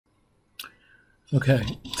Okay,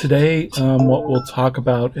 today what we'll talk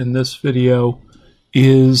about in this video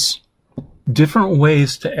is different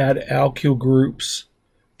ways to add alkyl groups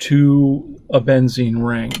to a benzene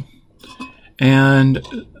ring, and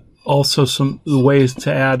also some ways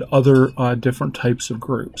to add other different types of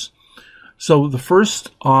groups. So the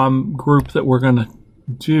first group that we're going to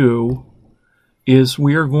do is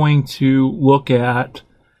we are going to look at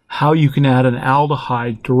how you can add an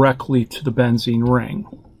aldehyde directly to the benzene ring.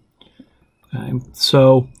 Okay,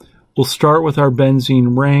 so we'll start with our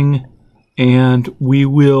benzene ring, and we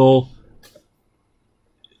will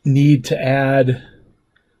need to add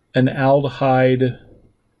an aldehyde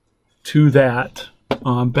to that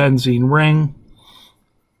benzene ring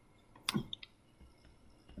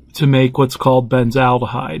to make what's called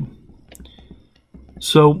benzaldehyde.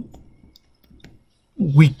 So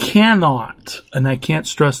we cannot, and I can't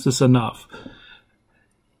stress this enough,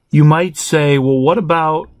 you might say, well, what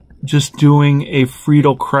about just doing a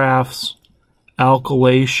Friedel-Crafts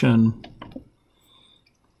alkylation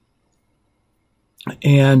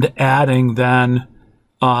and adding then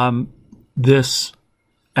this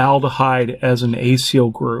aldehyde as an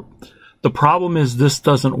acyl group? The problem is this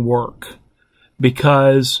doesn't work,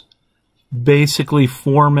 because basically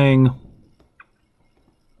forming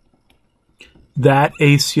that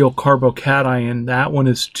acyl carbocation, that one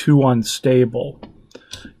is too unstable.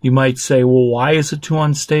 You might say, well, why is it too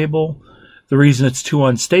unstable? The reason it's too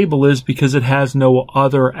unstable is because it has no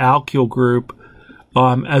other alkyl group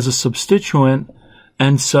as a substituent.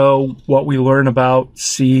 And so what we learn about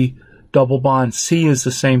C double bond C is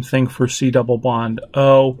the same thing for C double bond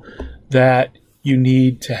O, that you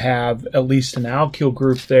need to have at least an alkyl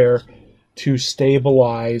group there to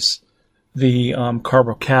stabilize the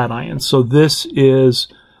carbocation. So this is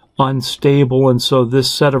unstable, and so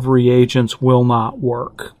this set of reagents will not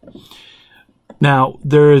work. Now,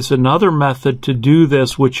 there is another method to do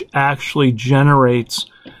this which actually generates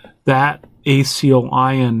that acyl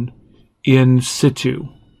ion in situ,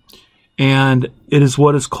 and it is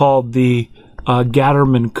what is called the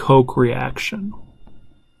Gattermann-Koch reaction.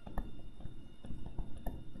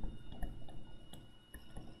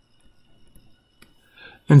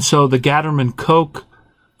 And so the Gattermann-Koch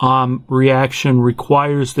reaction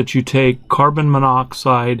requires that you take carbon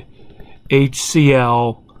monoxide,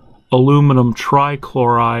 HCl, aluminum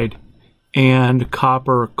trichloride, and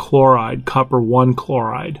copper chloride, copper 1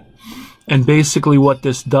 chloride. And basically what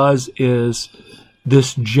this does is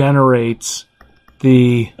this generates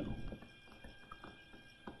the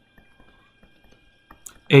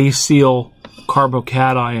acyl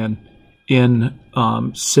carbocation in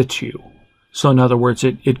situ. So in other words,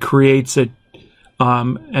 it creates it,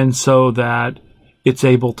 and so that it's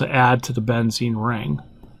able to add to the benzene ring.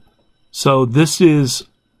 So this is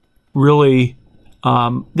really,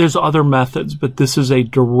 there's other methods, but this is a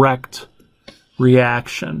direct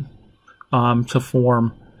reaction to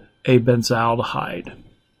form a benzaldehyde.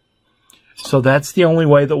 So that's the only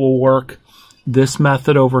way that will work. This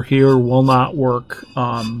method over here will not work,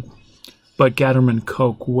 but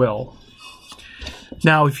Gattermann-Koch will.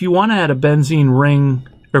 Now, if you want to add a benzene ring,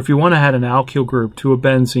 or if you want to add an alkyl group to a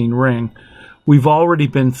benzene ring, we've already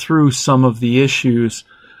been through some of the issues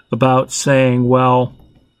about saying, well,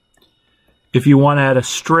 if you want to add a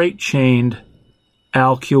straight-chained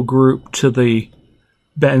alkyl group to the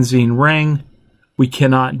benzene ring, we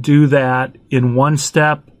cannot do that in one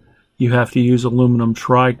step. You have to use aluminum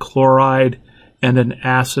trichloride and an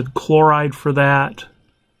acid chloride for that.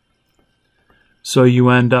 So you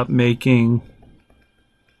end up making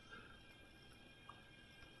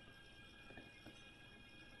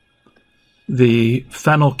the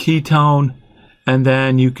phenylketone, and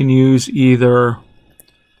then you can use either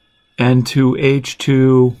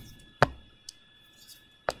N2H2,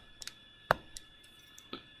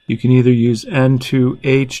 you can either use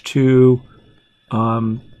N2H2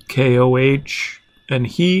 KOH and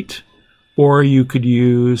heat, or you could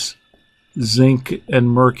use zinc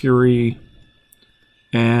and mercury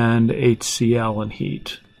and HCl and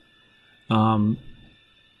heat. At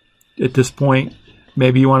this point,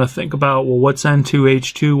 maybe you want to think about, well, what's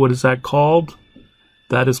N2H2? What is that called?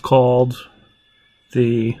 That is called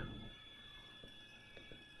the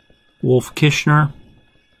Wolff-Kishner.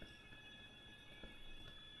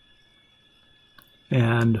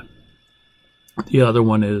 And the other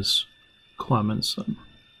one is Clemenson.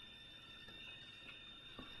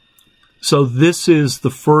 So this is the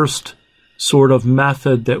first sort of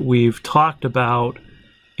method that we've talked about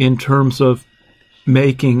in terms of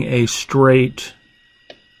making a straight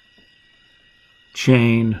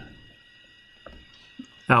chain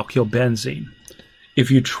alkylbenzene.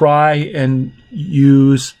 If you try and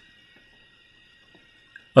use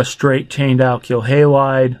a straight chained alkyl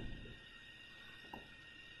halide.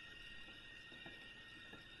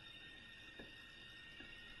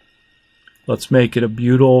 Let's make it a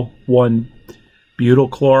butyl, 1-butyl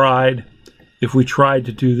chloride. If we tried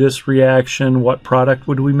to do this reaction, what product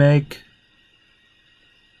would we make?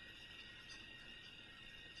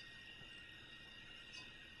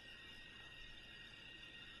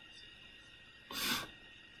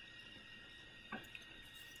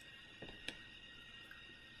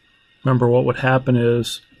 Remember, what would happen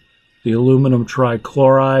is the aluminum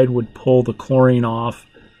trichloride would pull the chlorine off,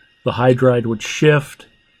 the hydride would shift,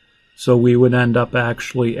 so we would end up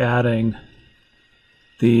actually adding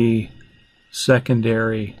the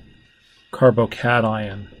secondary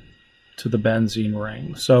carbocation to the benzene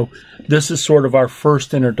ring. So this is sort of our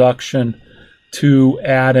first introduction to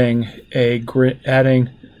adding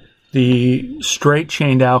the straight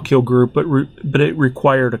chained alkyl group, but it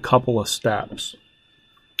required a couple of steps.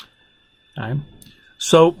 Okay.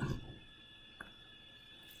 So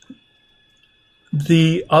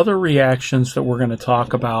the other reactions that we're going to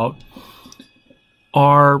talk about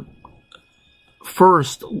are,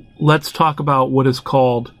 first, let's talk about what is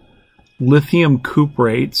called lithium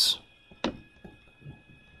cuprates,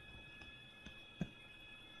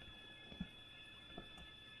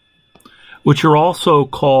 which are also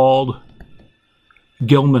called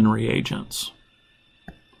Gilman reagents,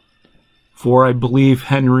 for I believe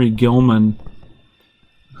Henry Gilman,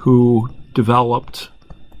 who developed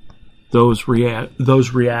those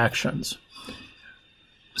reactions.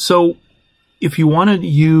 So if you want to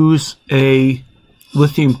use a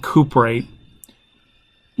lithium cuprate,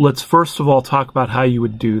 let's first of all talk about how you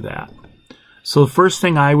would do that. So the first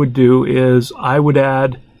thing I would do is I would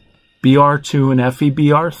add Br2 and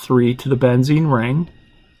FeBr3 to the benzene ring.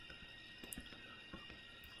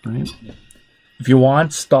 Right. If you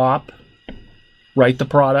want, stop, write the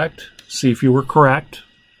product, see if you were correct.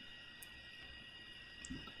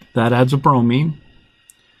 That adds a bromine.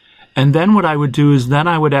 And then what I would do is then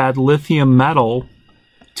I would add lithium metal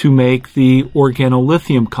to make the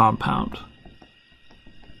organolithium compound.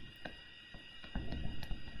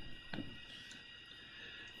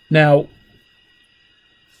 Now,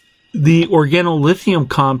 the organolithium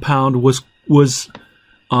compound was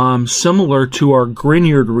similar to our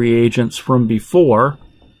Grignard reagents from before,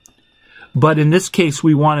 but in this case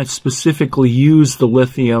we want to specifically use the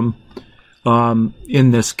lithium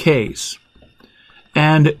in this case.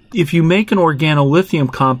 And if you make an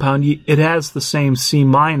organolithium compound, it has the same C-.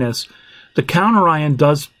 The counter ion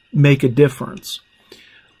does make a difference.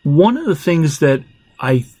 One of the things that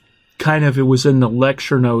it was in the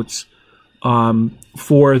lecture notes in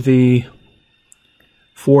the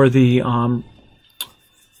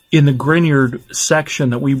Grignard section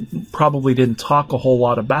that we probably didn't talk a whole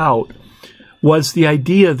lot about, was the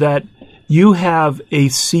idea that you have a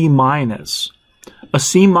C-. A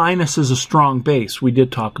C- is a strong base. We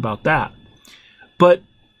did talk about that. But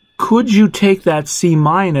could you take that C-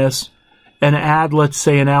 and add, let's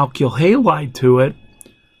say, an alkyl halide to it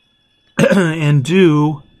and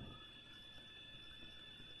do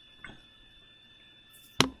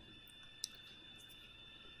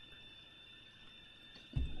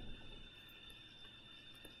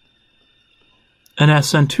an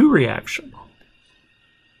SN2 reaction?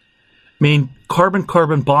 I mean,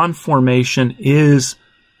 carbon-carbon bond formation is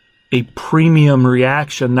a premium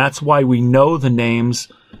reaction. That's why we know the names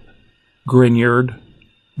Grignard,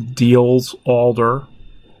 Diels, Alder,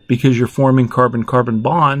 because you're forming carbon-carbon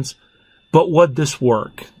bonds. But would this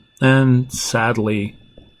work? And sadly,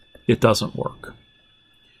 it doesn't work.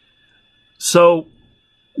 So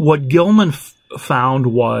what Gilman found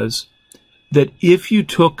was that if you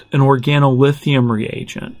took an organolithium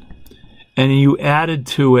reagent and you added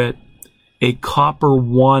to it a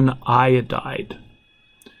copper-1 iodide,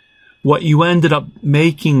 what you ended up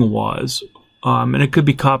making was, and it could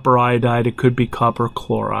be copper iodide, it could be copper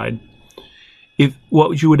chloride.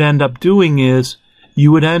 What you would end up doing is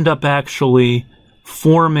you would end up actually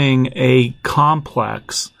forming a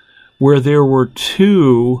complex where there were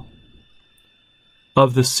two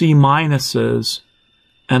of the C- and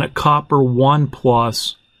a copper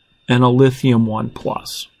 1+ and a lithium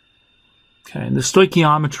 1+. Okay, and the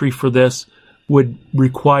stoichiometry for this would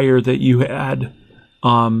require that you had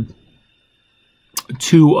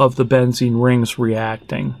two of the benzene rings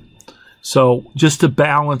reacting. So just to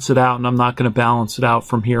balance it out, and I'm not going to balance it out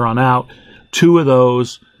from here on out, two of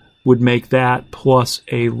those would make that plus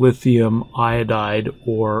a lithium iodide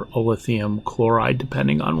or a lithium chloride,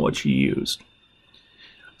 depending on what you used.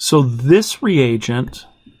 So this reagent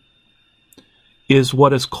is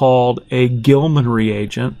what is called a Gilman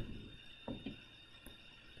reagent.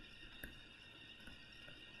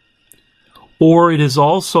 or it is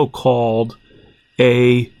also called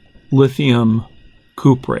a lithium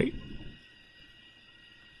cuprate.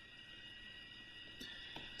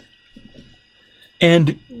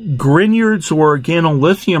 And Grignard's or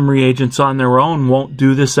organolithium reagents on their own won't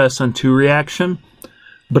do this SN2 reaction,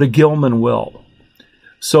 but a Gilman will.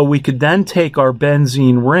 So we could then take our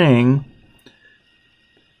benzene ring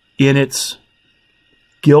in its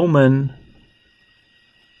Gilman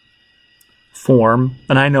form,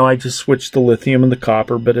 and I know I just switched the lithium and the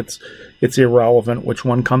copper, but it's irrelevant which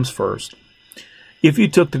one comes first. If you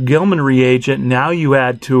took the Gilman reagent, now you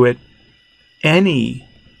add to it any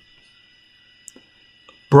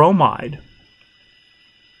bromide,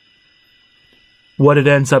 what it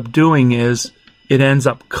ends up doing is it ends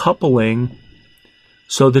up coupling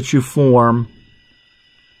so that you form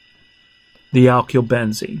the alkyl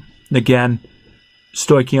benzene. Again,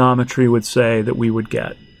 stoichiometry would say that we would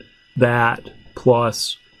get that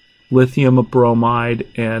plus lithium bromide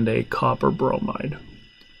and a copper bromide.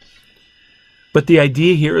 But the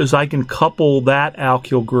idea here is I can couple that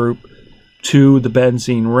alkyl group to the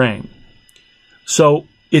benzene ring. So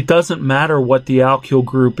it doesn't matter what the alkyl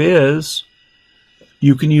group is,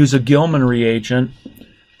 you can use a Gilman reagent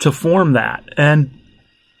to form that. And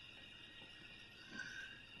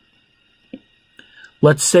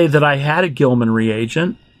let's say that I had a Gilman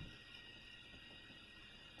reagent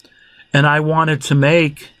and I wanted to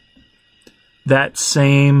make that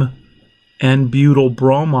same N-butyl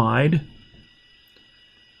bromide,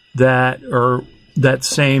 that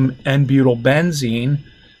same N-butyl benzene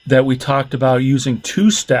that we talked about using 2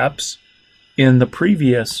 steps in the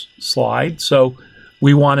previous slide. So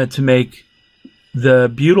we wanted to make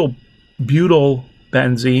the butyl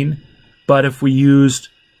benzene, but if we used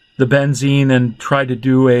the benzene and tried to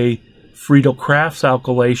do a Friedel-Crafts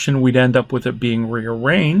alkylation, we'd end up with it being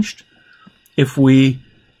rearranged. If we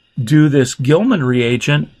do this Gilman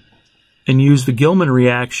reagent and use the Gilman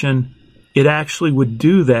reaction, it actually would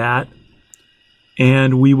do that,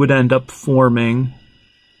 and we would end up forming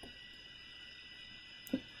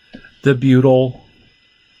the butyl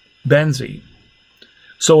benzene.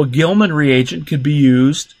 So a Gilman reagent could be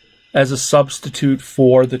used as a substitute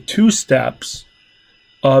for the 2 steps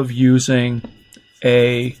of using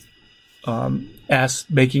a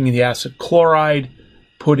making the acid chloride,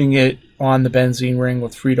 putting it on the benzene ring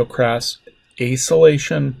with Friedel-Crafts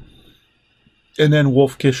acylation, and then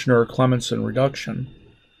Wolff-Kishner or Clemenson reduction.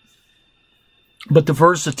 But the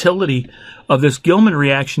versatility of this Gilman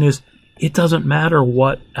reaction is it doesn't matter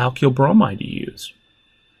what alkyl bromide you use.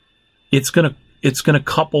 It's gonna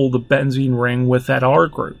couple the benzene ring with that R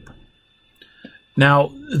group.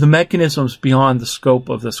 Now, the mechanisms beyond the scope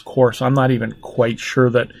of this course, I'm not even quite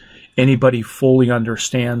sure that anybody fully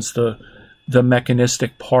understands the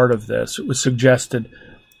mechanistic part of this. It was suggested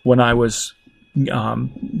when I was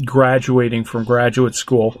graduating from graduate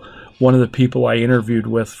school. One of the people I interviewed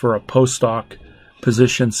with for a postdoc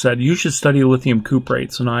position said, you should study lithium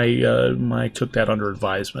cuprates, and I took that under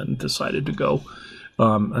advisement and decided to go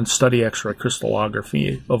and study X-ray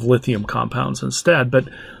crystallography of lithium compounds instead. But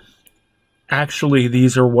actually,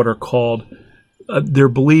 these are what are called, they're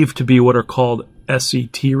believed to be what are called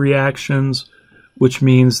SET reactions, which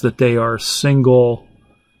means that they are single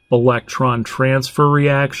electron transfer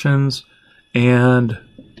reactions, and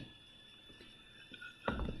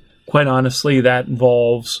quite honestly, that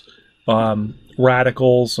involves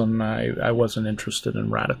radicals, and I wasn't interested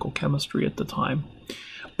in radical chemistry at the time.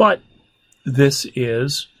 But this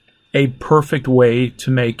is a perfect way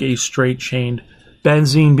to make a straight-chained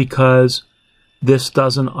benzene because this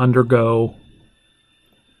doesn't undergo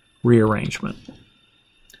rearrangement.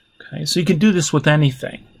 Okay, so you can do this with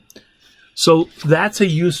anything. So that's a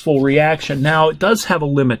useful reaction. Now, it does have a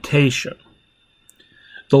limitation.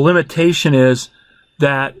 The limitation is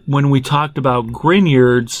that when we talked about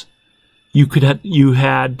Grignards, you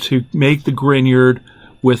had to make the Grignard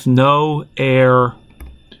with no air,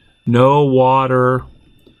 no water,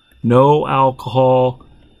 no alcohol,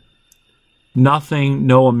 nothing,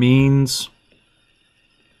 no amines,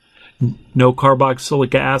 no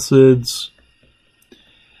carboxylic acids.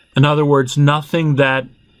 In other words, nothing that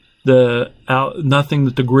the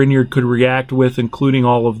Grignard could react with, including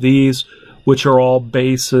all of these, which are all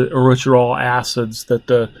bases or which are all acids that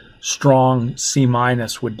the strong C-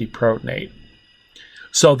 would deprotonate.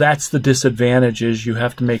 So that's the disadvantage, is you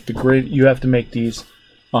have to make these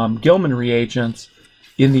Gilman reagents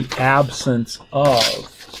in the absence of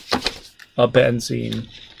a benzene,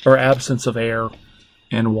 or absence of air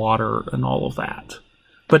and water and all of that.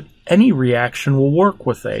 But any reaction will work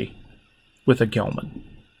with a Gilman.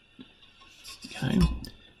 Okay,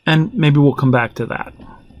 and maybe we'll come back to that.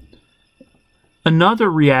 Another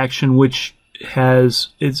reaction which is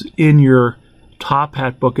in your Top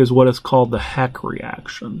Hat book is what is called the Heck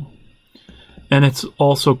reaction. And it's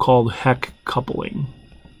also called Heck coupling.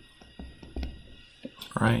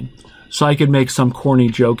 Right? So I could make some corny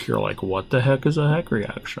joke here like, what the heck is a Heck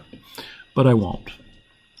reaction? But I won't.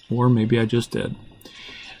 Or maybe I just did.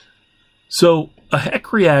 So a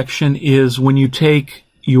Heck reaction is when you take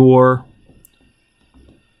your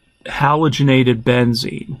halogenated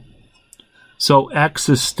benzene. So X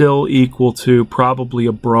is still equal to probably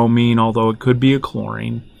a bromine, although it could be a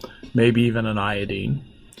chlorine, maybe even an iodine.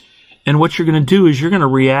 And what you're going to do is you're going to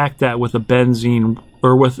react that with a benzene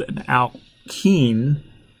or with an alkene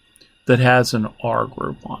that has an R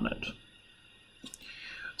group on it.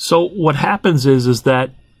 So what happens is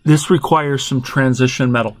that this requires some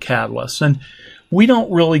transition metal catalysts. And we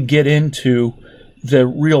don't really get into the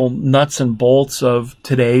real nuts and bolts of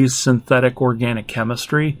today's synthetic organic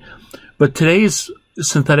chemistry. But today's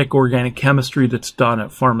synthetic organic chemistry that's done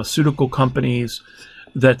at pharmaceutical companies,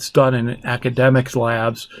 that's done in academic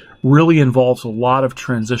labs, really involves a lot of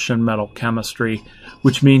transition metal chemistry,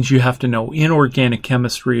 which means you have to know inorganic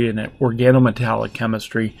chemistry and organometallic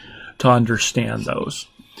chemistry to understand those.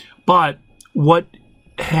 But what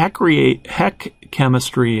Heck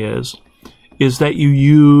chemistry is that you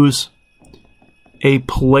use a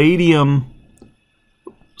palladium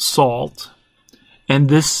salt, and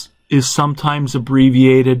this is sometimes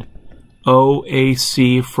abbreviated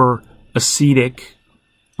OAC for acetic.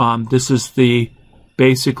 This is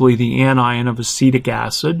basically the anion of acetic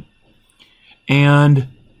acid. And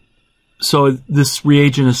so this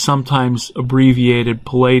reagent is sometimes abbreviated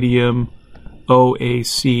palladium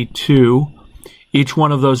OAC2. Each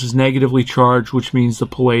one of those is negatively charged, which means the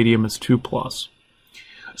palladium is 2+.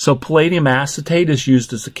 So palladium acetate is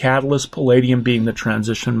used as a catalyst, palladium being the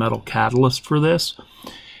transition metal catalyst for this.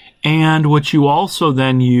 And what you also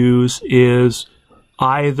then use is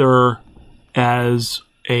either as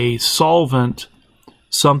a solvent,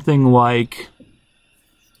 something like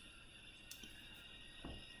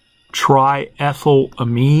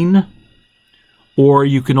triethylamine, or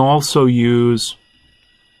you can also use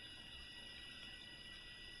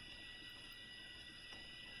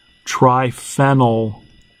triphenyl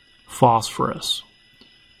phosphorus.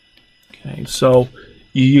 Okay, so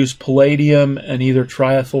you use palladium and either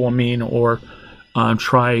triethylamine or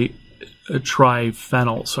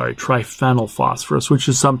triphenyl phosphorus, which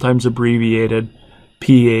is sometimes abbreviated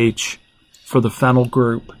pH for the phenyl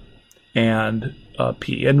group and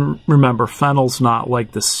P. And remember, phenyl's not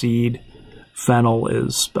like the seed. Phenyl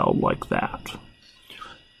is spelled like that.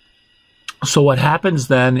 So what happens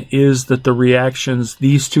then is that the reactions,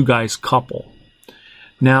 these two guys couple.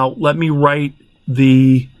 Now, let me write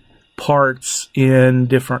the parts in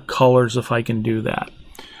different colors if I can do that.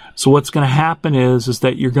 So what's going to happen is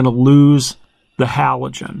that you're going to lose the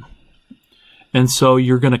halogen. And so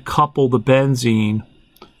you're going to couple the benzene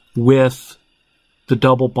with the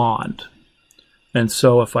double bond. And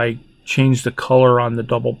so if I change the color on the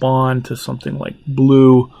double bond to something like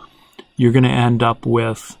blue, you're going to end up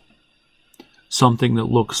with something that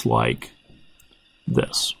looks like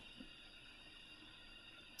this.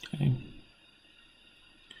 Okay.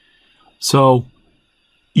 So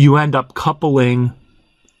you end up coupling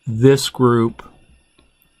this group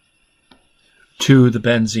to the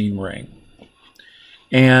benzene ring.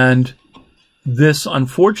 And this,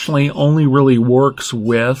 unfortunately, only really works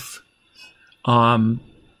with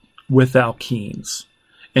alkenes.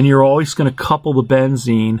 And you're always going to couple the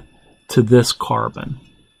benzene to this carbon.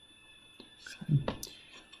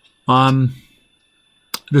 The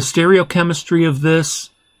stereochemistry of this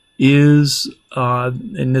is,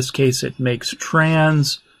 in this case, it makes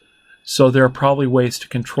trans. So there are probably ways to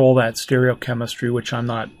control that stereochemistry, which I'm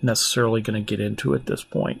not necessarily going to get into at this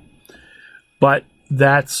point. But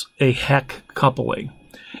that's a Heck coupling.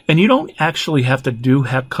 And you don't actually have to do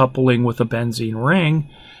Heck coupling with a benzene ring.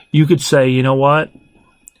 You could say, you know what?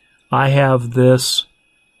 I have this.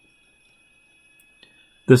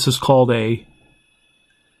 This is called a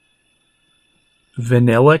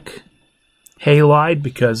vinylic halide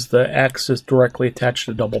because the X is directly attached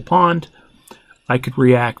to the double bond. I could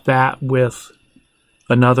react that with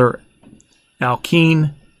another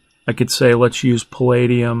alkene. I could say let's use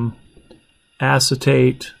palladium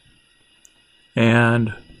acetate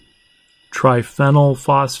and triphenyl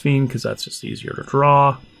phosphine because that's just easier to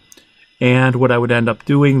draw. And what I would end up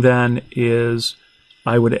doing then is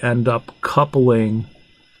I would end up coupling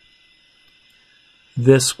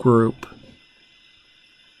this group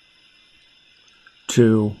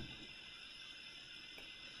to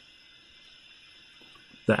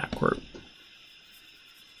that group.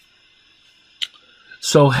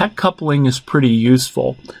 So Heck coupling is pretty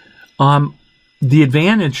useful. The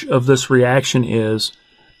advantage of this reaction is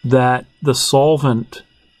that the solvent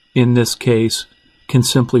in this case can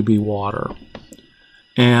simply be water.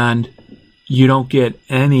 And you don't get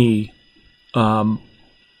any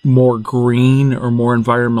more green or more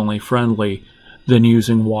environmentally friendly than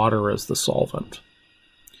using water as the solvent.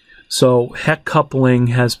 So Heck coupling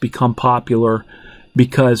has become popular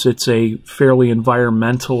because it's a fairly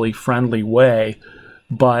environmentally friendly way,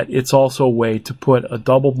 but it's also a way to put a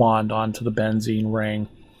double bond onto the benzene ring.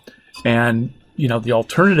 And, you know, the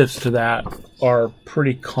alternatives to that are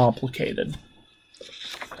pretty complicated.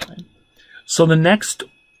 Okay. So the next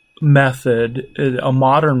method, a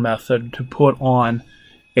modern method to put on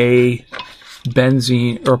a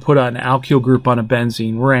benzene, or put an alkyl group on a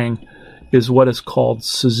benzene ring, is what is called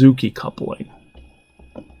Suzuki coupling.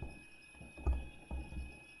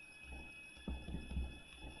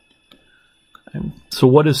 Okay. So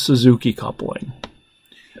what is Suzuki coupling?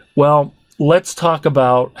 Well, let's talk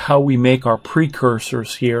about how we make our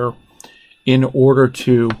precursors here in order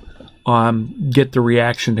to get the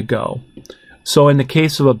reaction to go. So in the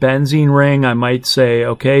case of a benzene ring, I might say,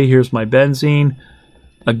 okay, here's my benzene.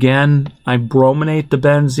 Again, I brominate the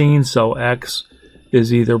benzene, so X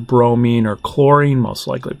is either bromine or chlorine, most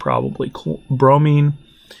likely probably bromine.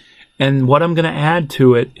 And what I'm going to add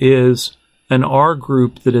to it is an R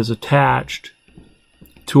group that is attached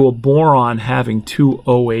to a boron having two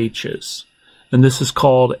OHs. And this is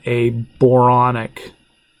called a boronic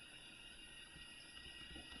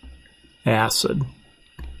acid.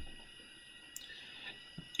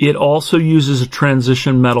 It also uses a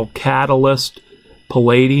transition metal catalyst,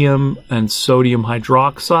 palladium and sodium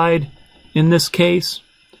hydroxide in this case.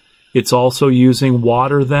 It's also using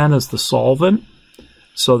water then as the solvent,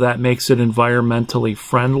 so that makes it environmentally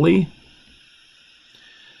friendly.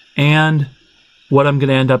 And what I'm going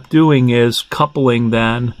to end up doing is coupling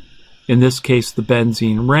then, in this case the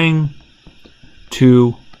benzene ring,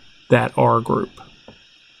 to that R group.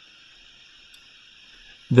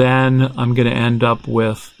 Then I'm going to end up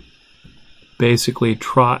with basically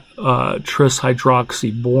tris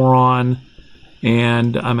hydroxy boron,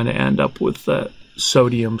 and I'm going to end up with the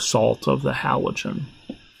sodium salt of the halogen.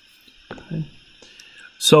 Okay.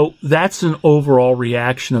 So that's an overall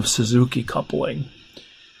reaction of Suzuki coupling.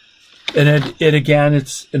 And again,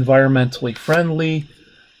 it's environmentally friendly.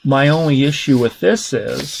 My only issue with this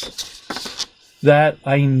is that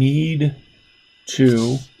I need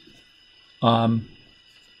to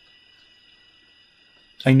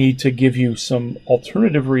give you some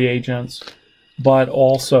alternative reagents, but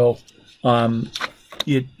also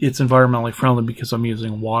it's environmentally friendly because I'm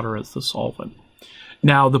using water as the solvent.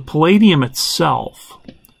 Now, the palladium itself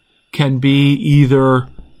can be either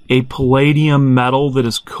a palladium metal that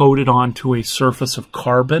is coated onto a surface of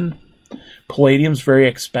carbon. Palladium is very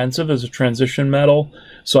expensive as a transition metal,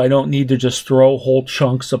 so I don't need to just throw whole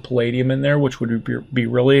chunks of palladium in there, which would be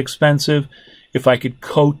really expensive. If I could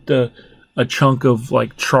coat a chunk of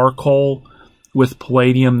like charcoal with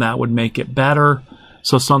palladium, that would make it better.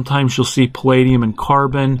 So sometimes you'll see palladium and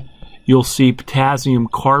carbon. You'll see potassium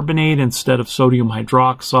carbonate instead of sodium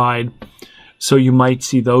hydroxide. So you might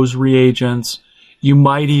see those reagents. You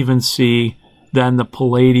might even see then the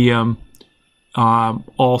palladium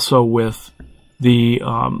also with the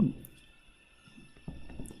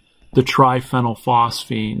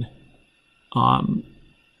triphenylphosphine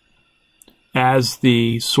as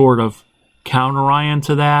the sort of counterion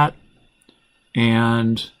to that,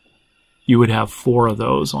 and you would have 4 of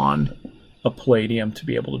those on a palladium to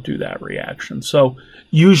be able to do that reaction. So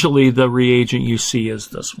usually the reagent you see is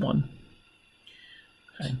this one.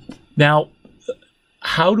 Okay. Now,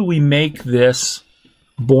 how do we make this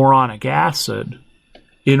boronic acid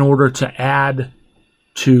in order to add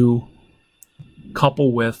to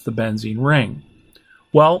couple with the benzene ring?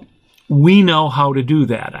 Well, we know how to do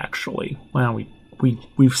that, actually. Well,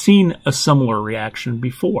 we've seen a similar reaction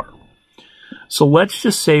before. So let's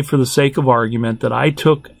just say, for the sake of argument, that I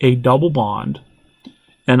took a double bond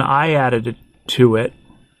and I added it to it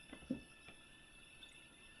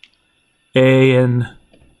in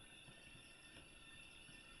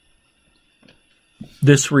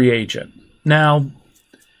this reagent. Now,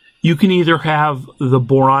 you can either have the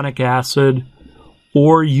boronic acid,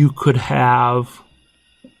 or you could have,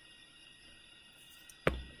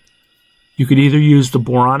 you could either use the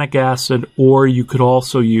boronic acid, or you could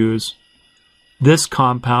also use this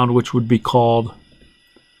compound, which would be called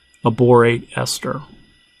a borate ester.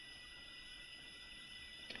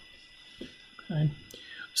 Okay.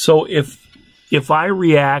 So if I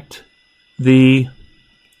react the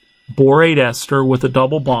borate ester with a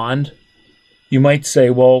double bond you might say,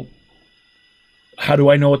 well, how do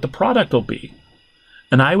I know what the product will be?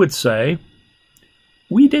 And I would say,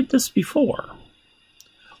 we did this before.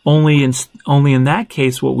 Only in that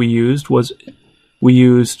case, what we used was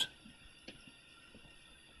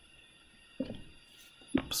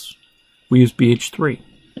BH3.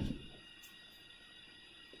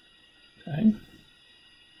 Okay.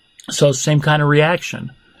 So same kind of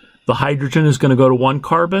reaction. The hydrogen is going to go to one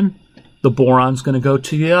carbon, the boron is going to go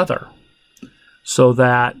to the other. So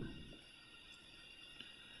that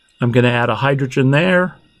I'm going to add a hydrogen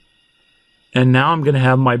there, and now I'm going to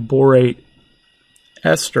have my borate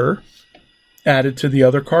ester added to the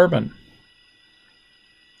other carbon.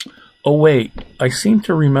 Oh wait, I seem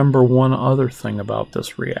to remember one other thing about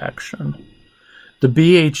this reaction. The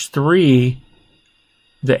BH3,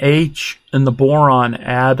 the H and the boron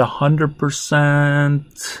add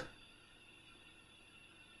 100%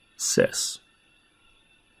 cis.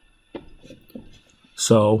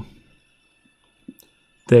 So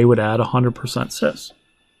they would add 100% cis.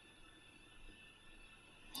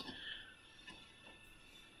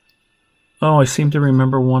 Oh, I seem to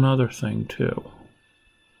remember one other thing too.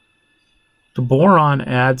 The boron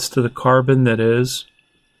adds to the carbon that is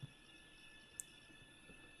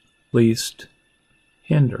least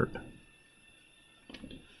hindered.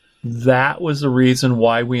 That was the reason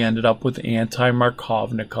why we ended up with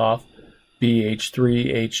anti-Markovnikov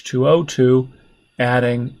BH3H2O2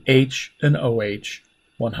 adding H and OH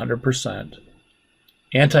 100%,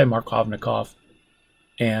 anti-Markovnikov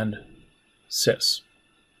and cis.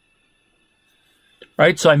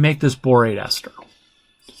 Right, so I make this borate ester.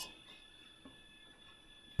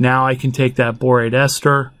 Now I can take that borate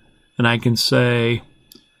ester and I can say,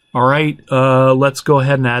 all right, let's go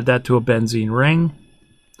ahead and add that to a benzene ring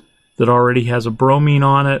that already has a bromine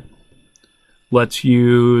on it. Let's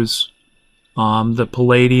use the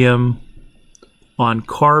palladium on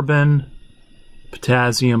carbon,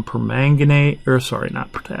 potassium permanganate, or sorry,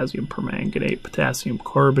 not potassium permanganate, potassium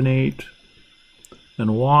carbonate,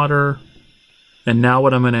 and water. And now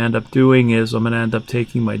what I'm going to end up doing is I'm going to end up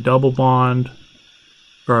taking my double bond,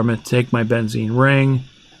 or I'm going to take my benzene ring,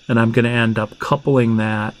 and I'm going to end up coupling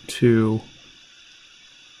that to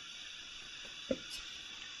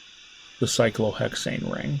the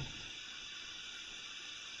cyclohexane ring.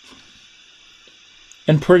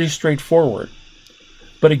 And pretty straightforward.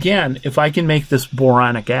 But again, if I can make this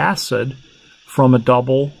boronic acid from a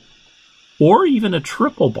double or even a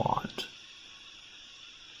triple bond,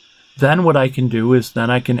 then what I can do is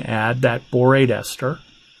then I can add that borate ester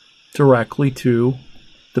directly to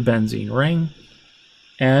the benzene ring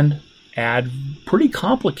and add pretty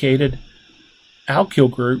complicated alkyl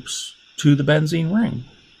groups to the benzene ring.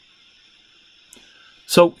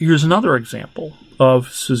 So here's another example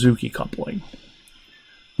of Suzuki coupling.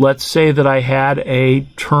 Let's say that I had a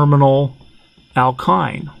terminal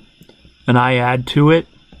alkyne and I add to it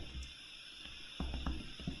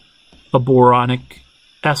a boronic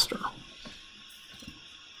ester.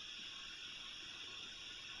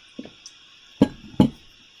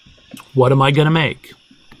 What am I going to make?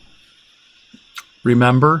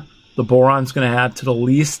 Remember, the boron's going to add to the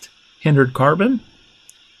least hindered carbon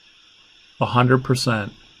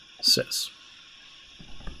 100% cis.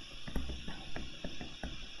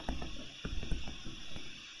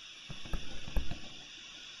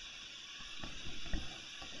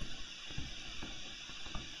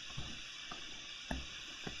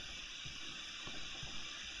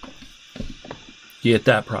 You get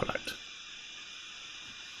that product.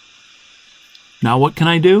 Now what can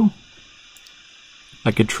I do?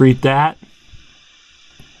 I could treat that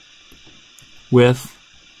with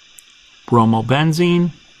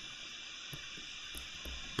bromobenzene,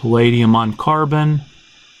 palladium on carbon,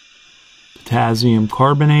 potassium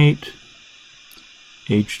carbonate,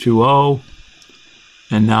 H2O,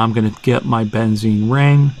 and now I'm going to get my benzene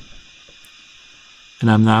ring,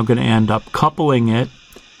 and I'm now going to end up coupling it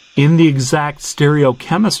in the exact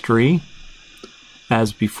stereochemistry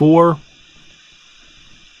as before.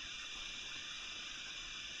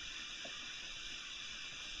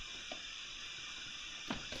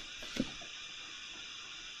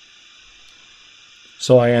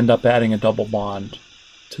 So I end up adding a double bond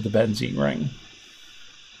to the benzene ring.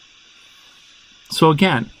 So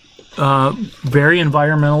again, very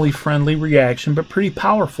environmentally friendly reaction, but pretty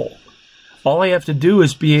powerful. All I have to do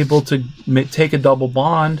is be able to take a double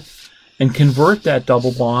bond and convert that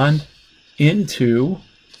double bond into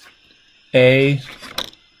a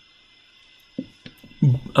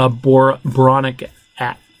boronic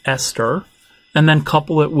ester and then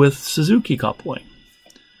couple it with Suzuki coupling.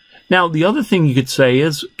 Now, the other thing you could say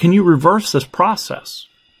is, can you reverse this process?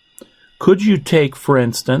 Could you take, for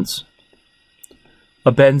instance,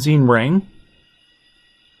 a benzene ring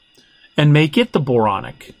and make it the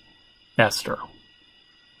boronic ester?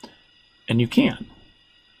 And you can.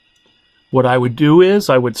 What I would do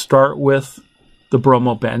is I would start with the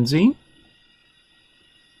bromobenzene.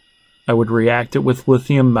 I would react it with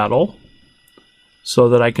lithium metal so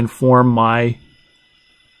that I can form my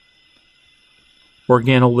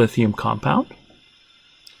organolithium compound.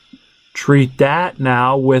 Treat that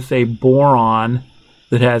now with a boron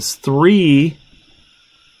that has 3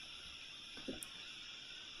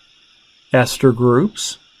 ester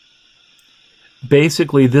groups.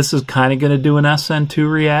 Basically, this is kind of going to do an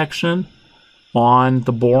SN2 reaction on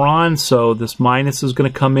the boron, so this minus is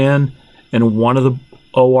going to come in, and one of the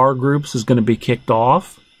OR groups is going to be kicked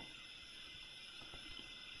off.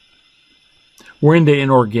 We're into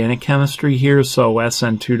inorganic chemistry here, so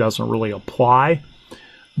SN2 doesn't really apply.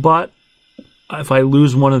 But if I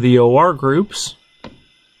lose one of the OR groups,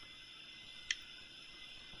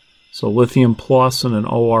 so lithium plus and an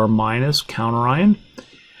OR minus counterion,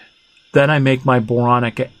 then I make my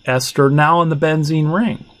boronic ester now in the benzene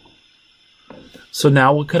ring. So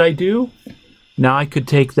now what could I do? Now I could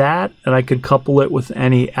take that and I could couple it with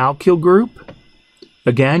any alkyl group,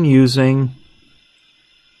 again using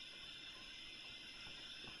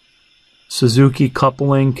Suzuki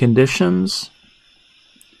coupling conditions,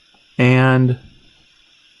 and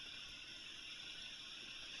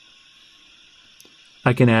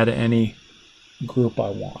I can add any group I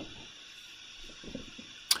want.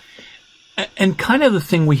 And kind of the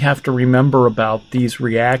thing we have to remember about these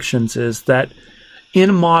reactions is that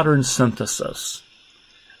in modern synthesis,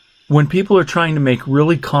 when people are trying to make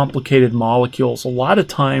really complicated molecules, a lot of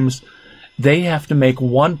times they have to make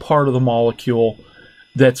one part of the molecule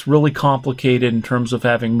that's really complicated in terms of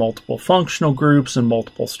having multiple functional groups and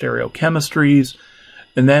multiple stereochemistries,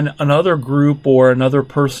 and then another group or another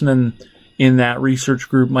person in that research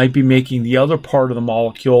group might be making the other part of the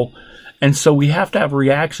molecule. And so we have to have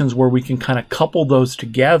reactions where we can kind of couple those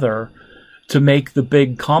together to make the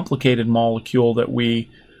big complicated molecule that we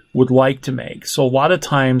would like to make. So a lot of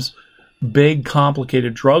times big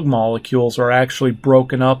complicated drug molecules are actually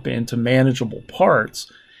broken up into manageable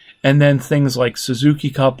parts, and then things like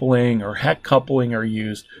Suzuki coupling or Heck coupling are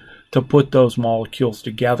used to put those molecules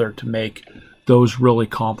together to make those really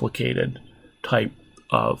complicated type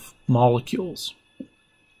of molecules.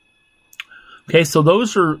 Okay, so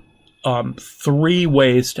those are 3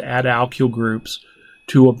 ways to add alkyl groups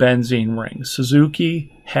to a benzene ring: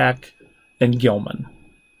 Suzuki, Heck, and Gilman.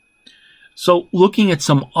 So looking at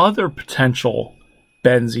some other potential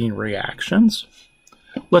benzene reactions,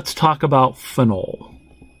 let's talk about phenol.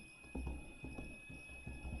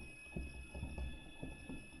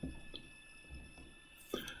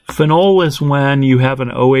 Phenol is when you have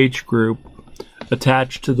an OH group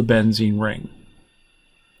attached to the benzene ring.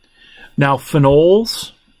 Now,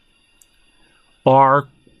 phenols are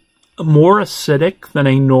more acidic than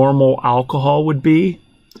a normal alcohol would be.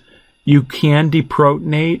 You can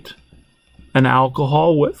deprotonate an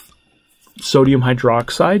alcohol with sodium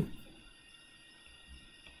hydroxide,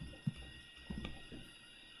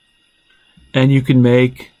 and you can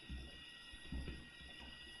make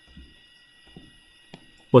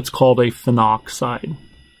what's called a phenoxide.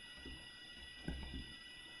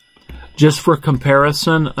 Just for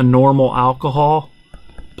comparison, a normal alcohol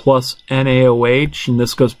plus NaOH, and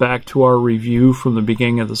this goes back to our review from the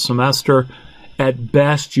beginning of the semester, at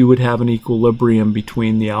best you would have an equilibrium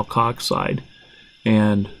between the alkoxide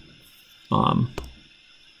and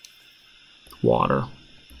water.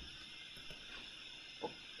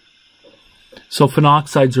 So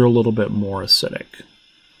phenoxides are a little bit more acidic.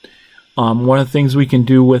 One of the things we can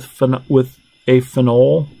do with a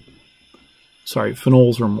phenol,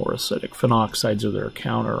 phenols are more acidic. Phenoxides are their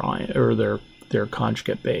counter ion, or their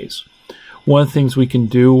conjugate base. One of the things we can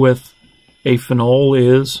do with a phenol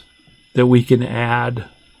is that we can add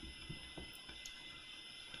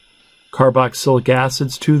carboxylic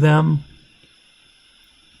acids to them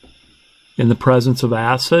in the presence of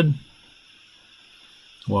acid.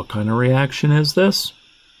 What kind of reaction is this?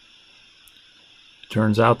 It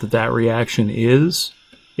turns out that that reaction is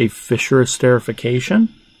a Fischer esterification,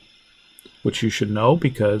 which you should know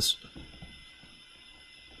because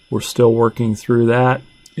we're still working through that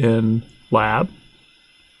in lab.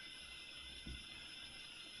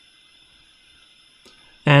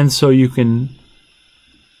 And so you can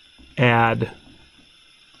add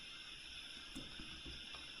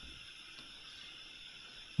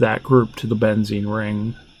that group to the benzene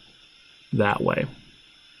ring that way.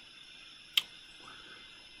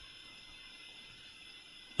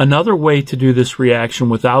 Another way to do this reaction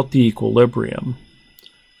without the equilibrium,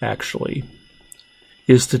 actually,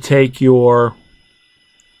 is to take your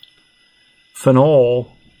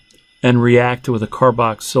phenol and react it with a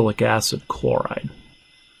carboxylic acid chloride.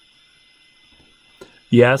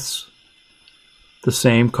 Yes, the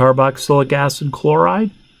same carboxylic acid chloride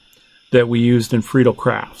that we used in Friedel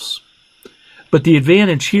Crafts. But the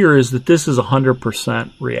advantage here is that this is a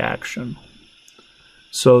 100% reaction.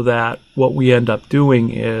 So that what we end up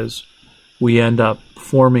doing is we end up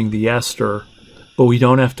forming the ester, but we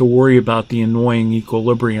don't have to worry about the annoying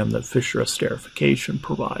equilibrium that Fischer esterification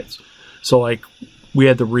provides. So like we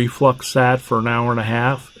had to reflux that for an hour and a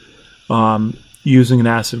half. Using an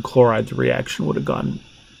acid chloride, the reaction would have gone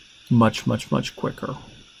much, much, much quicker.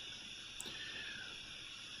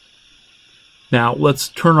 Now let's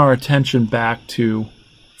turn our attention back to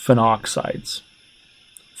phenoxides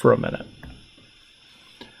for a minute.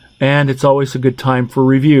 And it's always a good time for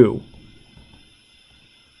review.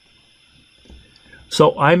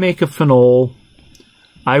 So I make a phenol.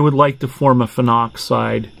 I would like to form a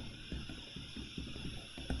phenoxide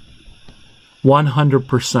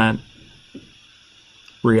 100%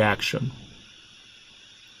 reaction.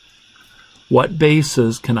 What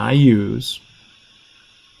bases can I use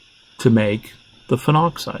to make the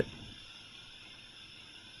phenoxide?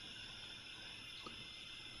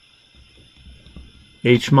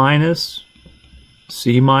 H minus,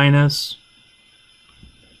 C minus,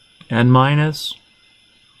 N minus,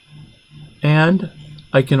 and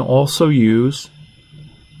I can also use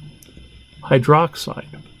hydroxide.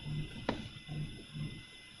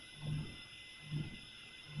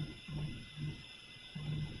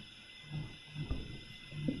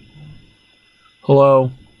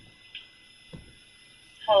 Hello?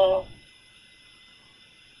 Hello.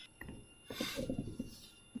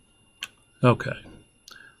 Okay.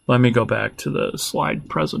 Let me go back to the slide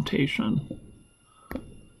presentation.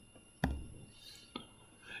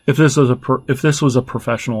 If this was a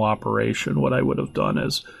professional operation, what I would have done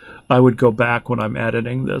is I would go back when I'm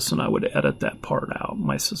editing this and I would edit that part out.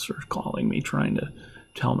 My sister's calling me, trying to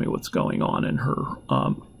tell me what's going on in her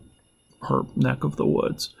her neck of the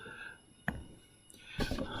woods.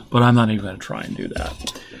 But I'm not even going to try and do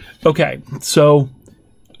that. Okay, so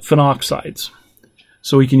phenoxides.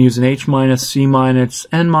 So we can use an H minus, C minus,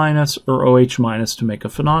 N minus, or OH minus to make a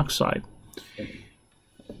phenoxide.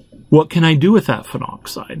 What can I do with that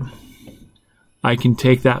phenoxide? I can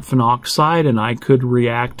take that phenoxide and I could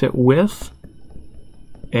react it with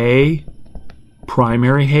a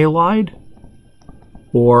primary halide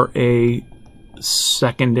or a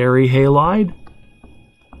secondary halide.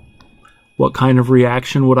 What kind of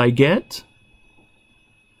reaction would I get?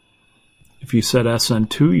 If you said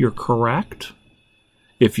SN2, you're correct.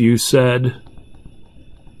 If you said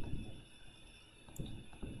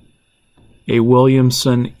a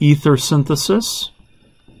Williamson ether synthesis,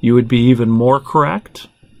 you would be even more correct.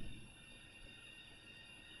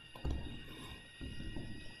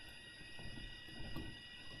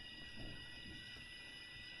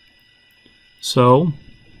 So,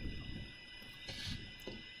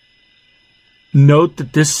 note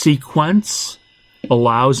that this sequence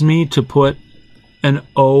allows me to put an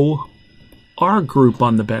OR group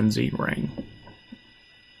on the benzene ring.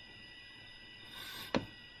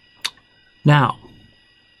 Now,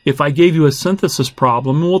 if I gave you a synthesis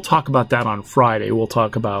problem, and we'll talk about that on Friday, we'll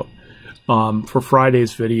talk about, for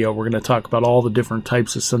Friday's video, we're going to talk about all the different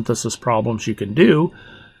types of synthesis problems you can do.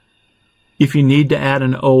 If you need to add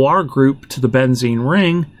an OR group to the benzene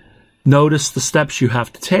ring, notice the steps you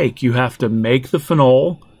have to take. You have to make the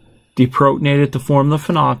phenol, deprotonate it to form the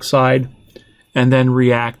phenoxide, and then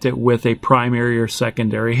react it with a primary or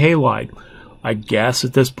secondary halide. I guess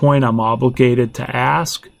at this point I'm obligated to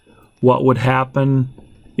ask what would happen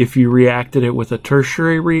if you reacted it with a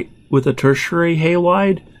tertiary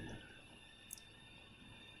halide.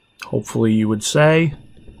 Hopefully you would say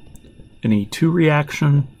an E2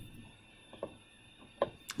 reaction,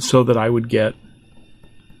 so that I would get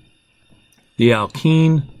the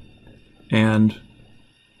alkene and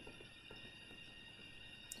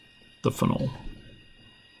the phenol.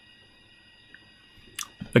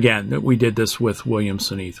 Again, we did this with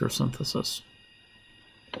Williamson ether synthesis.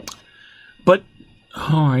 But,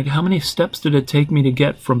 all right, how many steps did it take me to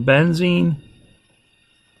get from benzene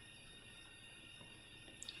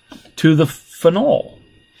to the phenol?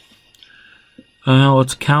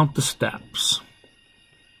 Let's count the steps.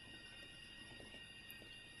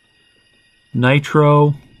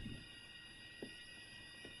 Nitro,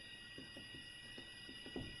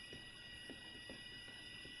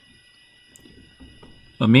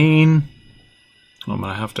 amine. I'm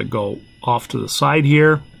going to have to go off to the side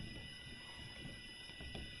here.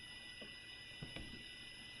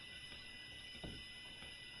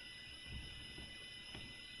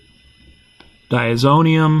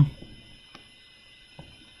 diazonium,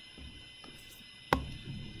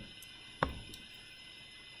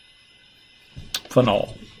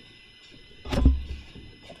 phenol.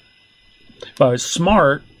 If I was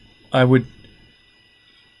smart, I would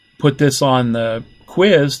put this on the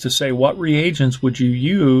quiz to say, what reagents would you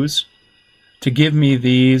use to give me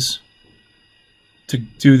these, to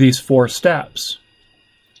do these 4 steps?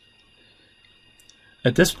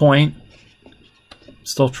 At this point, I'm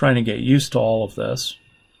still trying to get used to all of this.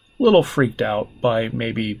 A little freaked out by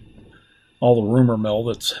maybe all the rumor mill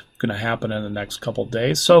that's going to happen in the next couple of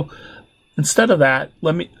days. So instead of that,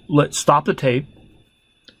 let's stop the tape.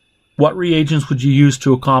 What reagents would you use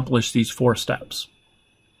to accomplish these 4 steps?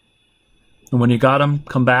 And when you got them,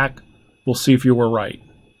 come back. We'll see if you were right.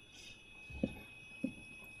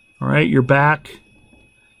 All right, you're back.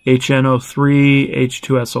 HNO3,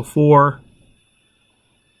 H2SO4,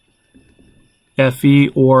 Fe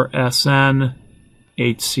or SN,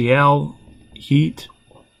 HCl, heat.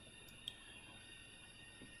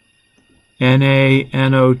 NaNO2,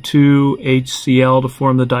 HCl to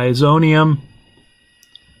form the diazonium.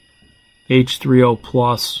 H3O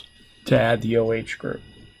plus to add the OH group.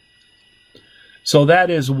 So that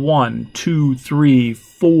is 1, 2, 3,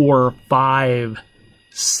 4, 5,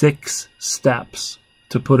 6 steps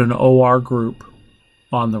to put an OR group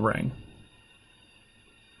on the ring.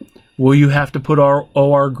 Will you have to put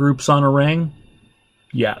OR groups on a ring?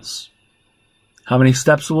 Yes. How many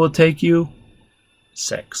steps will it take you?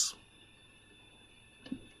 6.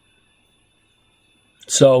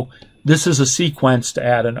 So this is a sequence to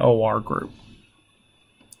add an OR group.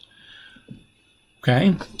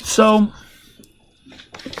 Okay, so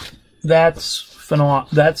that's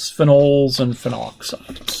phenols and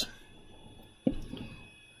phenoxides.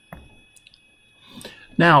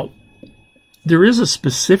 Now, there is a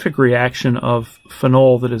specific reaction of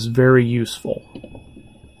phenol that is very useful.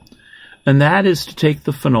 And that is to take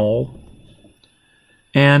the phenol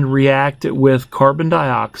and react it with carbon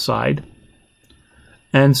dioxide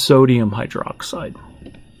and sodium hydroxide.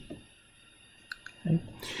 Okay.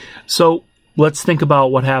 So let's think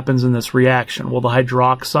about what happens in this reaction. Well, the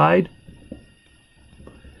hydroxide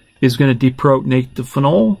is going to deprotonate the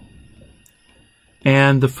phenol,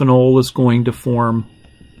 and the phenol is going to form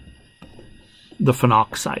the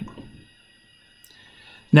phenoxide.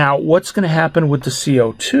 Now, what's going to happen with the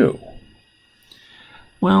CO2?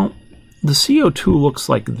 Well, the CO2 looks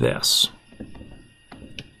like this.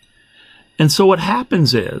 And so what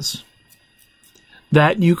happens is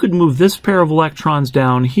that you could move this pair of electrons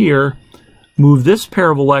down here, move this pair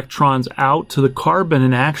of electrons out to the carbon,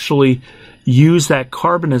 and actually use that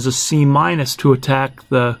carbon as a C- to attack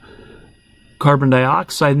the carbon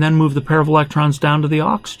dioxide, and then move the pair of electrons down to the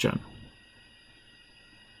oxygen.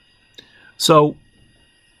 So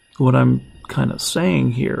what I'm kind of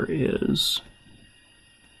saying here is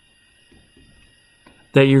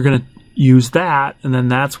that you're going to use that, and then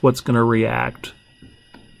that's what's going to react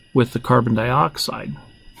with the carbon dioxide.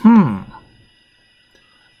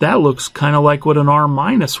 That looks kind of like what an R-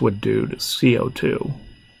 would do to CO2.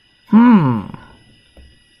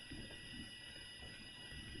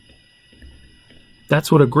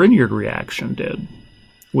 That's what a Grignard reaction did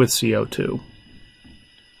with CO2.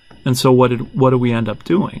 And so what do we end up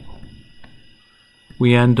doing?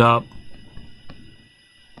 We end up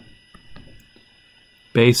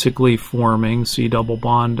basically forming C double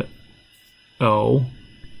bond O,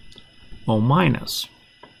 O-.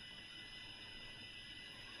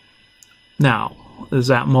 Now, is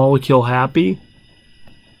that molecule happy?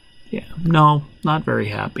 Yeah, no, not very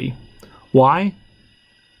happy. Why?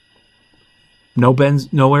 No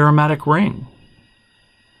aromatic ring.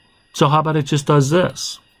 So how about it just does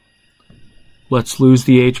this? Let's lose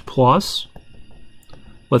the H+.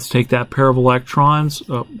 Let's take that pair of electrons.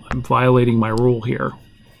 Oh, I'm violating my rule here.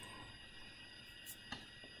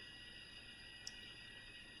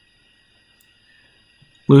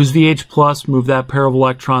 Lose the H+, move that pair of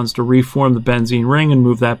electrons to reform the benzene ring, and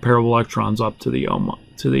move that pair of electrons up to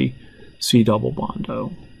the C double bond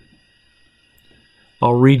O.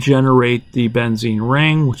 I'll regenerate the benzene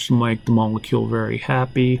ring, which will make the molecule very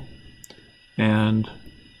happy, and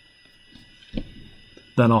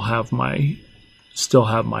then I'll have still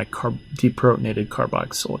have my deprotonated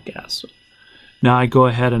carboxylic acid. Now I go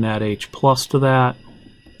ahead and add H+ to that,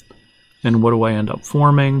 and what do I end up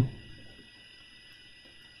forming?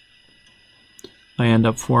 I end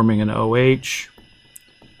up forming an OH,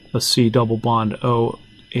 a C double bond OH.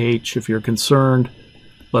 If you're concerned,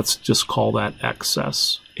 let's just call that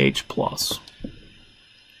excess H+.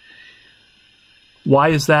 Why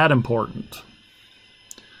is that important?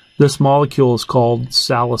 This molecule is called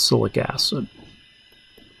salicylic acid.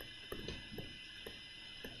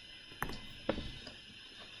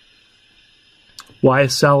 Why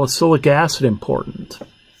is salicylic acid important?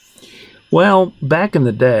 Well, back in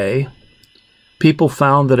the day, people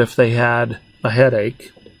found that if they had a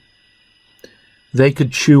headache, they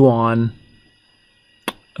could chew on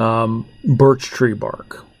birch tree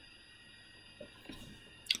bark.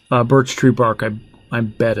 Birch tree bark, I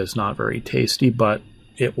bet, is not very tasty, but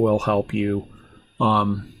it will help you.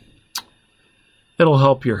 It'll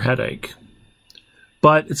help your headache.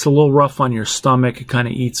 But it's a little rough on your stomach. It kind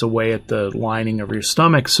of eats away at the lining of your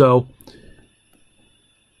stomach. So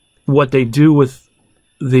what they do with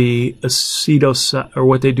the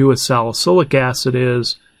what they do with salicylic acid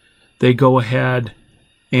is they go ahead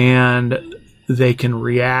and they can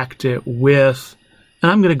react it with,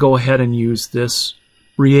 and I'm going to go ahead and use this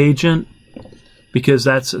reagent because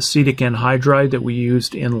that's acetic anhydride that we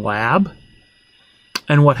used in lab.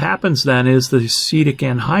 And what happens then is the acetic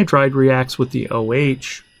anhydride reacts with the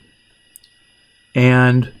OH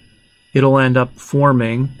and it'll end up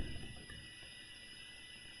forming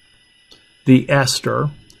the ester.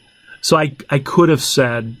 So I could have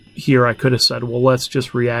said here, well, let's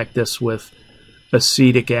just react this with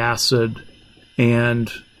acetic acid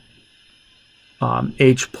and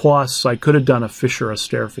H+. So I could have done a Fischer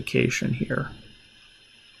esterification here.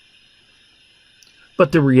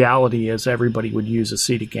 But the reality is everybody would use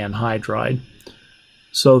acetic anhydride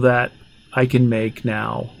so that I can make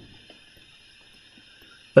now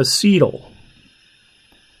acetyl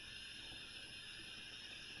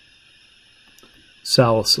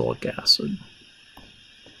salicylic acid.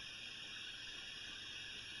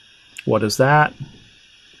 What is that?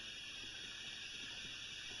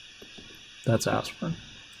 That's aspirin.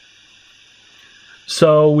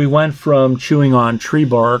 So we went from chewing on tree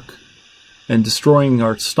bark and destroying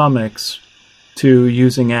our stomachs to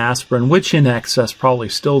using aspirin, which in excess probably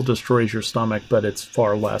still destroys your stomach, but it's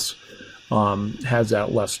far less, has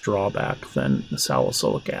that less drawback than the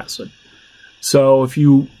salicylic acid. So if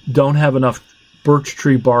you don't have enough birch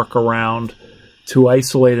tree bark around to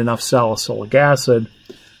isolate enough salicylic acid,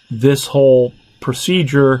 this whole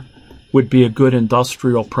procedure would be a good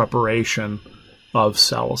industrial preparation of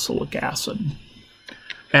salicylic acid.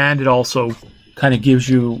 And it also kind of gives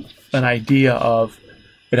you an idea of,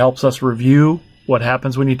 it helps us review what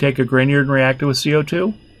happens when you take a Grignard and react it with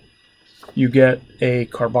CO2. You get a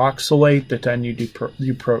carboxylate that then you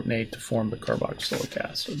deprotonate to form the carboxylic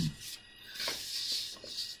acid.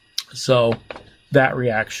 So that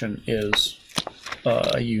reaction is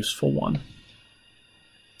a useful one.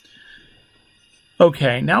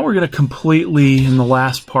 Okay, now we're going to completely, in the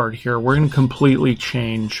last part here, we're going to completely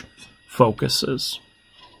change focuses.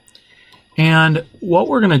 And what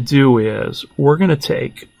we're going to do is we're going to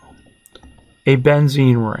take a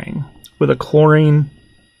benzene ring with a chlorine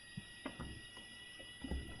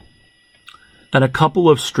and a couple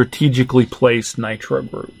of strategically placed nitro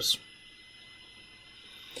groups.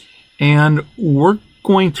 And we're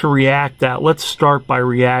going to react that. Let's start by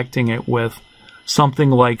reacting it with something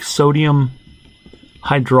like sodium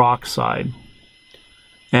hydroxide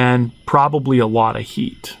and probably a lot of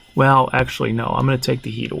heat. Well, actually, no, I'm going to take the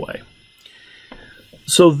heat away.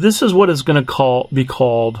 So this is what is going to be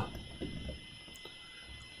called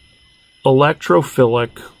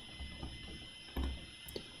electrophilic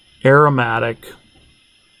aromatic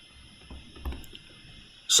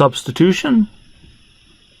substitution.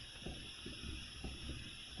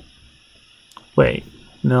 Wait,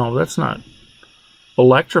 no, that's not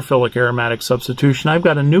electrophilic aromatic substitution. I've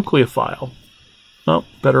got a nucleophile. Oh,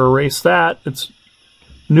 better erase that. It's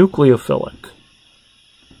nucleophilic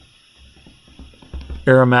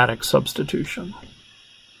aromatic substitution.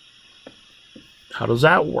 How does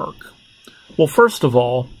that work? Well, first of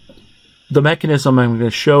all, the mechanism I'm going to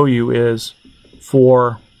show you is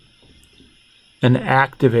for an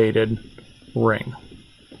activated ring.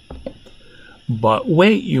 But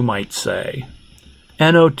wait, you might say,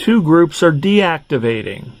 NO2 groups are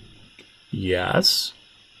deactivating. Yes,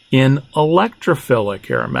 in electrophilic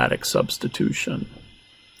aromatic substitution.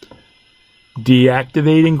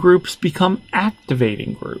 Deactivating groups become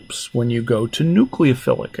activating groups when you go to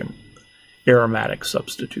nucleophilic aromatic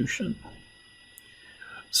substitution.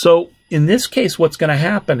 So in this case, what's going to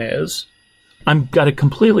happen is I've got a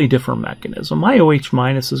completely different mechanism. My OH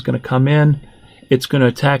minus is going to come in. It's going to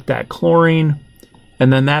attack that chlorine,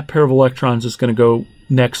 and then that pair of electrons is going to go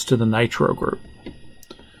next to the nitro group.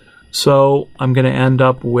 So I'm going to end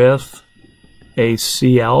up with a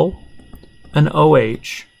Cl, an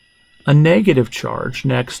OH, a negative charge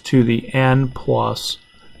next to the N plus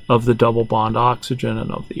of the double bond oxygen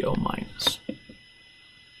and of the O minus.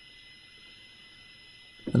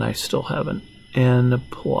 And I still haven't N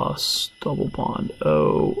plus double bond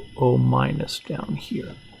O, O minus down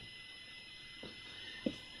here.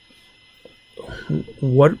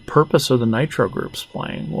 What purpose are the nitro groups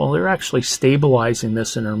playing? Well, they're actually stabilizing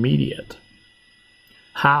this intermediate.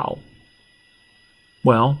 How?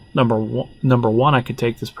 Well, number one, I could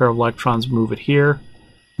take this pair of electrons, move it here,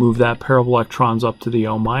 move that pair of electrons up to the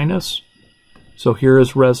O minus. So here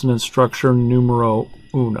is resonance structure numero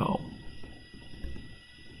uno.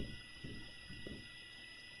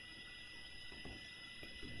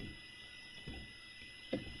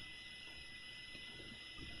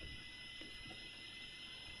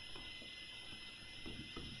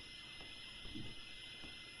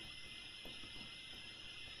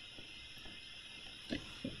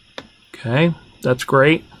 Okay, that's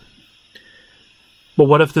great. But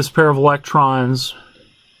what if this pair of electrons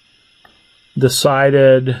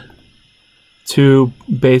decided to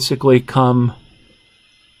basically come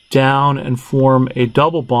down and form a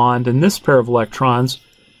double bond, and this pair of electrons,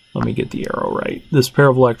 let me get the arrow right, this pair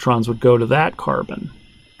of electrons would go to that carbon.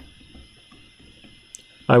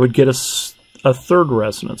 I would get a third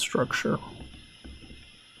resonance structure.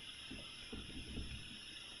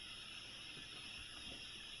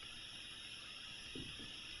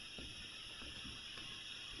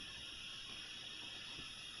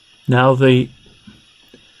 Now the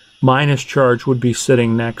minus charge would be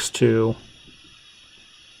sitting next to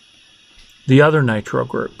the other nitro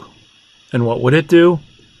group. And what would it do?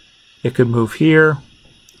 It could move here.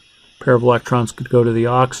 A pair of electrons could go to the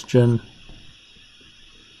oxygen.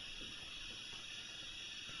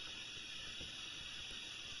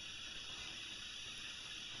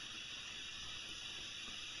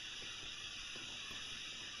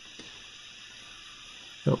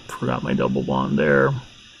 Oh, forgot my double bond there.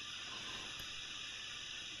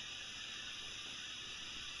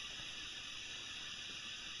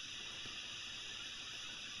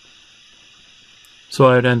 So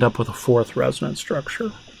I'd end up with a fourth resonance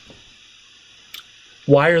structure.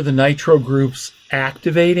 Why are the nitro groups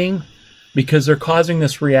activating? Because they're causing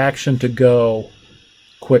this reaction to go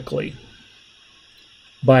quickly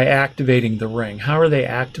by activating the ring. How are they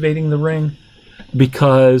activating the ring?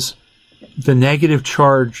 Because the negative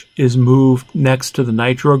charge is moved next to the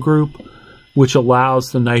nitro group, which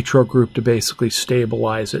allows the nitro group to basically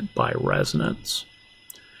stabilize it by resonance.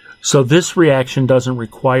 So this reaction doesn't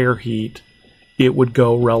require heat. It would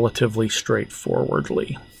go relatively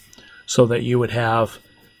straightforwardly, so that you would have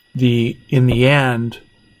in the end,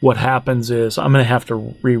 what happens is I'm going to have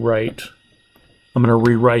to rewrite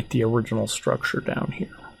the original structure down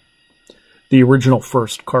here. The original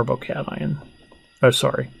first carbocation. Oh,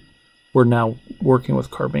 sorry. We're now working with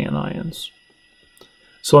carbon ions.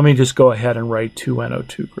 So let me just go ahead and write two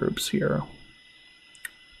NO2 groups here.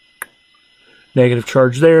 Negative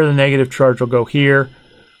charge there, the negative charge will go here.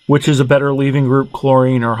 Which is a better leaving group,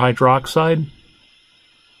 chlorine or hydroxide?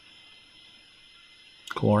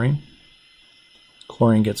 Chlorine.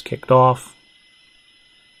 Chlorine gets kicked off.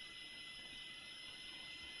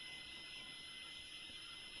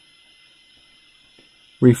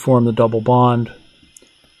 Reform the double bond.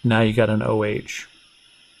 Now you got an OH.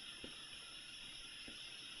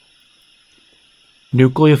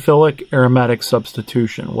 Nucleophilic aromatic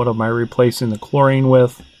substitution. What am I replacing the chlorine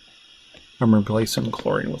with? I'm replacing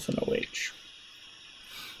chlorine with an OH.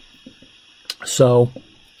 So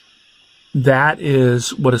that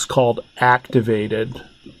is what is called activated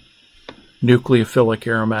nucleophilic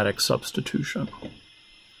aromatic substitution.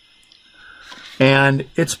 And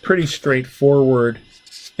it's pretty straightforward.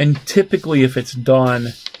 And typically if it's done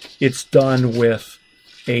with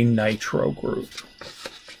a nitro group.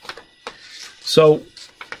 So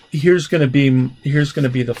here's going to be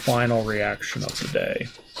the final reaction of the day.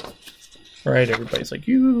 All right, everybody's like,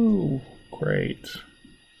 "You great."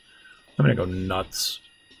 I'm going to go nuts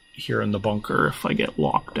here in the bunker if I get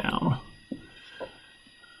locked down.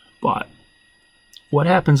 But what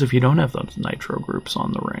happens if you don't have those nitro groups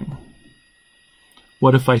on the ring?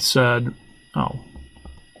 What if I said, oh,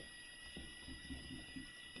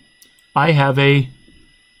 I have a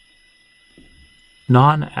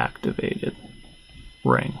non-activated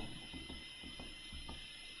ring.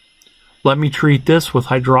 Let me treat this with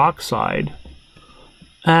hydroxide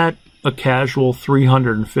at a casual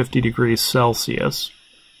 350 degrees Celsius.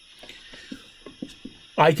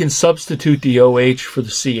 I can substitute the OH for the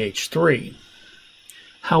CH3.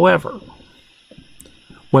 However,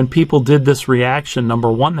 when people did this reaction,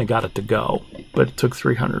 number one, they got it to go, but it took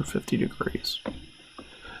 350 degrees.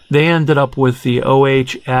 They ended up with the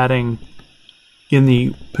OH adding in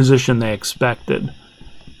the position they expected.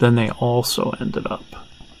 Then they also ended up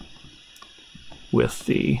with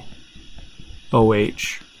the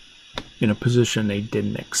OH in a position they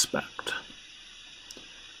didn't expect.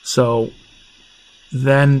 So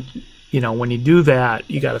then, you know, when you do that,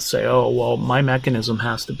 you got to say, oh, well, my mechanism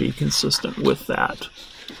has to be consistent with that.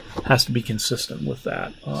 Has to be consistent with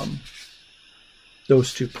that.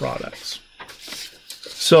 Those two products.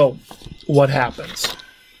 So what happens?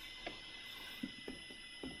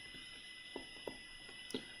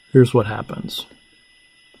 Here's what happens.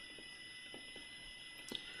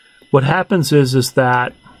 What happens is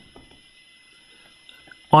that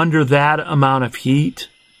under that amount of heat,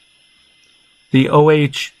 the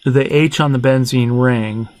OH, the H on the benzene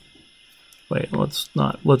ring, wait, let's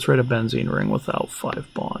write a benzene ring without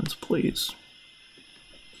 5 bonds, please.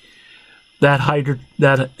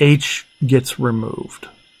 That H gets removed.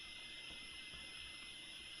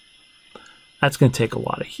 That's going to take a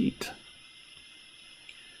lot of heat.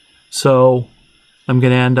 So I'm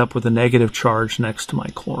going to end up with a negative charge next to my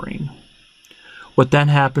chlorine. What then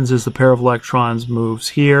happens is the pair of electrons moves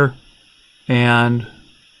here, and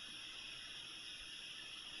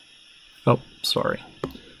oh, sorry.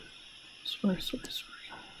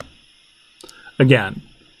 Again,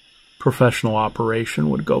 professional operation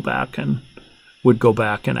would go back and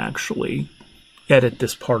actually edit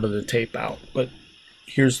this part of the tape out. But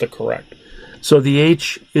here's the correct. So the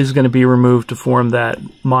H is going to be removed to form that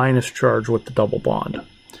minus charge with the double bond.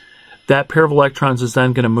 That pair of electrons is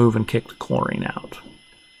then going to move and kick the chlorine out.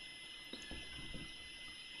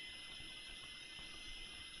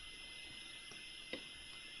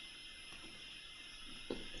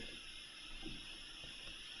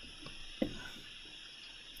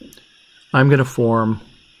 I'm going to form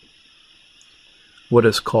what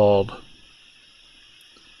is called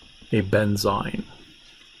a benzyne.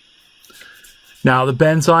 Now, the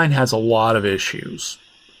benzyne has a lot of issues.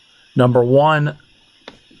 Number one,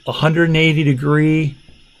 180 degree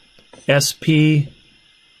SP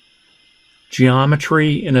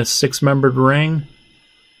geometry in a 6-membered ring.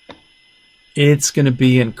 It's going to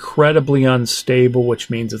be incredibly unstable, which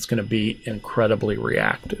means it's going to be incredibly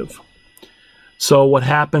reactive. So what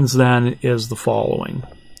happens then is the following.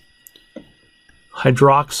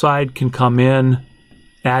 Hydroxide can come in,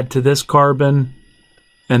 add to this carbon,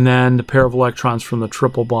 and then the pair of electrons from the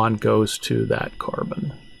triple bond goes to that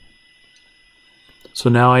carbon. So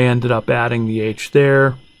now I ended up adding the H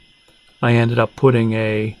there. I ended up putting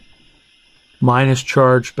a minus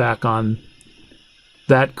charge back on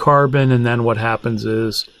that carbon, and then what happens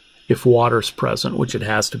is, if water's present, which it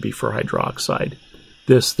has to be for hydroxide,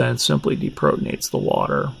 this then simply deprotonates the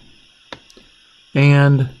water.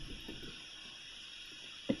 And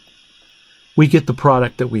we get the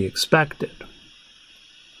product that we expected.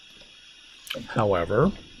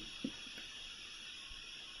 However,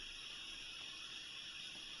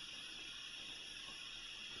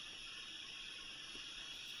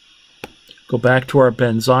 go back to our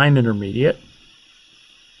benzyne intermediate.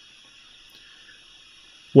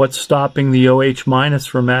 What's stopping the OH minus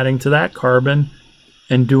from adding to that carbon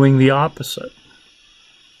and doing the opposite?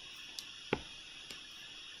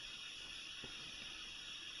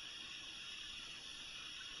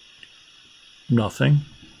 Nothing.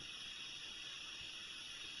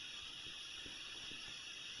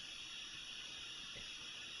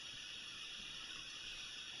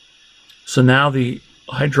 So now the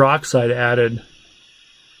hydroxide added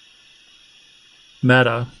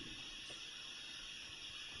meta,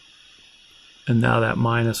 and now that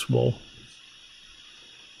minus will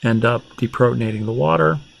end up deprotonating the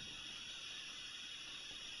water.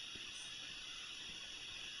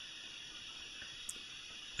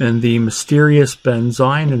 And the mysterious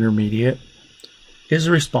benzyne intermediate is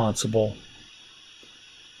responsible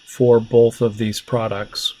for both of these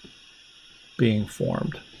products being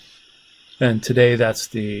formed. And today that's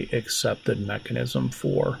the accepted mechanism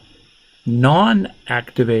for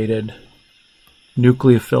non-activated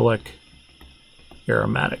nucleophilic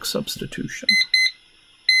aromatic substitution.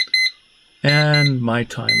 And my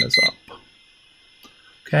time is up.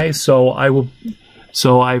 Okay,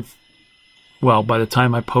 well, by the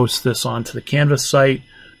time I post this onto the Canvas site,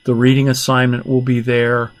 the reading assignment will be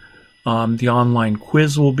there, the online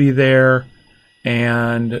quiz will be there,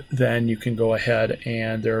 and then you can go ahead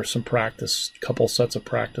and there are some couple sets of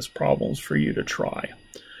practice problems for you to try.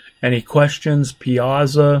 Any questions?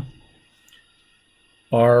 Piazza,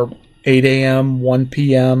 our 8 a.m., 1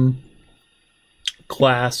 p.m.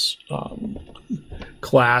 class,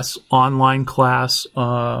 online class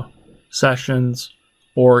sessions,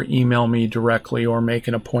 or email me directly or make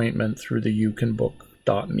an appointment through the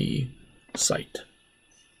youcanbook.me site.